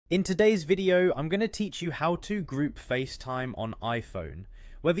In today's video, I'm going to teach you how to group FaceTime on iPhone.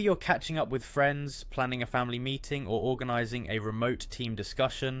 Whether you're catching up with friends, planning a family meeting, or organizing a remote team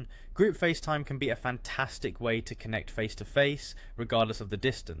discussion, group FaceTime can be a fantastic way to connect face to face, regardless of the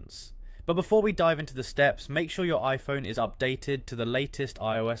distance. But before we dive into the steps, make sure your iPhone is updated to the latest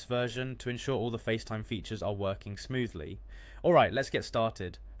iOS version to ensure all the FaceTime features are working smoothly. Alright, let's get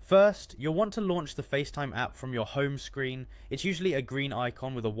started. First, you'll want to launch the FaceTime app from your home screen. It's usually a green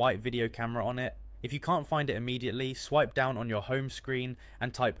icon with a white video camera on it. If you can't find it immediately, swipe down on your home screen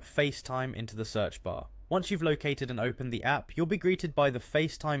and type FaceTime into the search bar. Once you've located and opened the app, you'll be greeted by the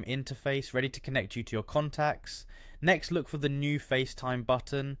FaceTime interface ready to connect you to your contacts. Next, look for the new FaceTime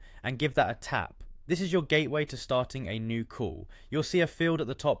button and give that a tap. This is your gateway to starting a new call. You'll see a field at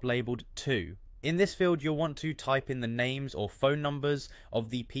the top labeled To. In this field, you'll want to type in the names or phone numbers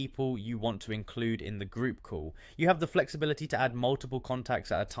of the people you want to include in the group call. You have the flexibility to add multiple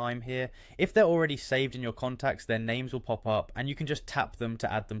contacts at a time here. If they're already saved in your contacts, their names will pop up and you can just tap them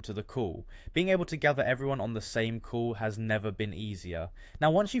to add them to the call. Being able to gather everyone on the same call has never been easier. Now,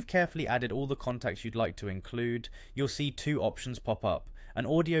 once you've carefully added all the contacts you'd like to include, you'll see two options pop up. An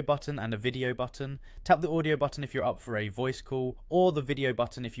audio button and a video button. Tap the audio button if you're up for a voice call, or the video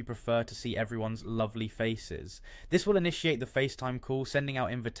button if you prefer to see everyone's lovely faces. This will initiate the FaceTime call, sending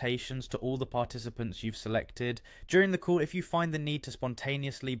out invitations to all the participants you've selected. During the call, if you find the need to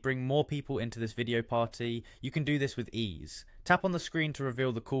spontaneously bring more people into this video party, you can do this with ease. Tap on the screen to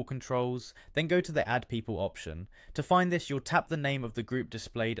reveal the call controls, then go to the Add People option. To find this, you'll tap the name of the group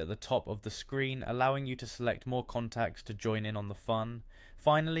displayed at the top of the screen, allowing you to select more contacts to join in on the fun.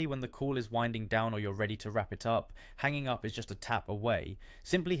 Finally, when the call is winding down or you're ready to wrap it up, hanging up is just a tap away.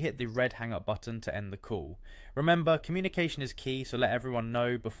 Simply hit the red hang up button to end the call. Remember, communication is key, so let everyone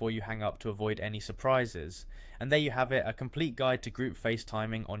know before you hang up to avoid any surprises. And there you have it, a complete guide to group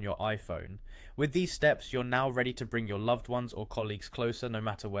FaceTiming on your iPhone. With these steps, you're now ready to bring your loved ones or colleagues closer no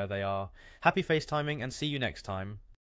matter where they are. Happy FaceTiming and see you next time.